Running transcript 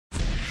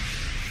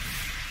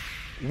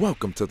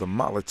Welcome to the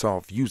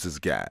Molotow User's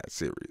Guide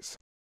series.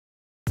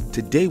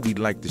 Today we'd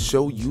like to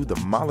show you the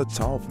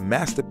Molotow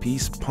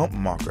Masterpiece Pump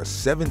Marker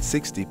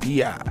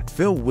 760PI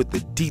filled with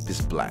the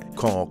deepest black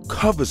called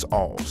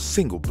COVERSALL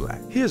Single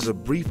Black. Here's a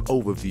brief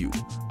overview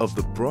of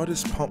the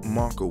broadest pump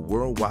marker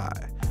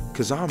worldwide,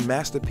 because our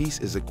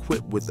masterpiece is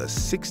equipped with a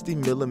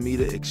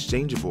 60mm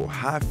exchangeable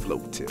high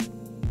flow tip.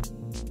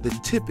 The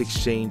tip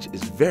exchange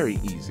is very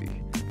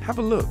easy. Have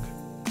a look.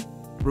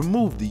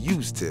 Remove the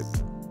used tip,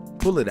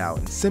 pull it out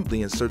and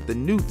simply insert the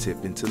new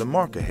tip into the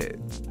marker head.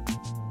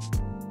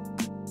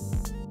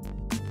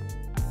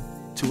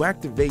 To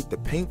activate the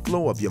paint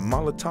flow of your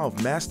Molotow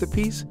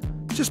Masterpiece,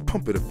 just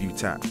pump it a few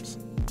times.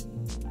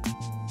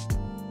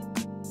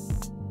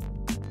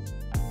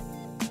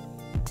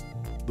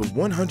 The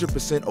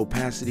 100%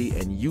 opacity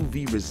and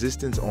UV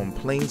resistance on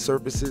plain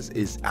surfaces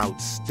is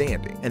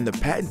outstanding, and the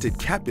patented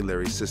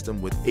capillary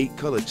system with 8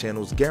 color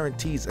channels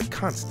guarantees a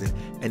constant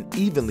and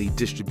evenly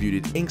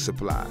distributed ink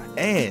supply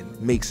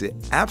and makes it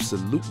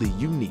absolutely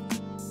unique.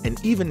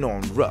 And even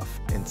on rough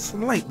and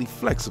slightly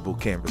flexible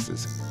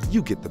canvases,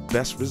 you get the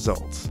best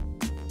results.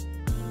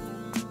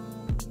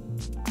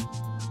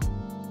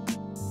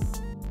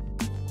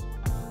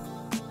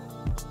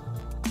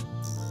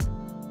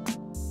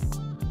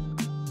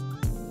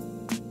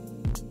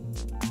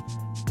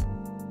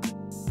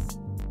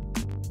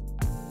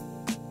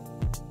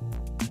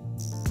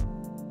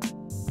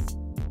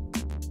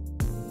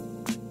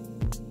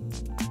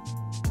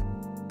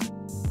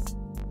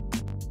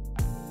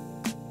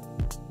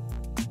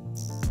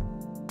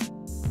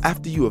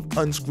 After you have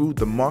unscrewed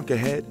the marker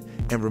head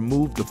and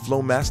removed the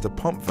Flowmaster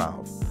pump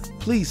valve,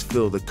 please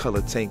fill the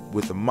color tank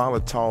with the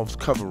Molotow's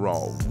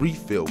COVERSALL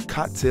Refill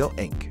Cocktail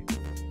Ink.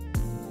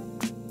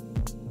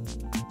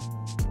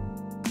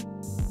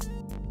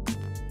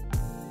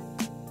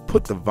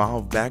 Put the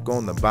valve back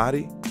on the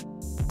body,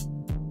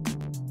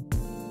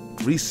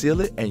 reseal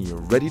it, and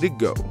you're ready to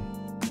go.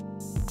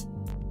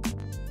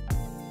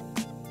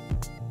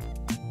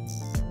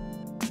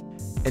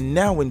 And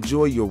now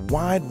enjoy your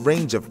wide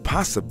range of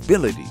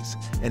possibilities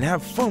and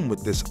have fun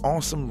with this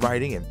awesome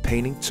writing and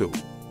painting tool.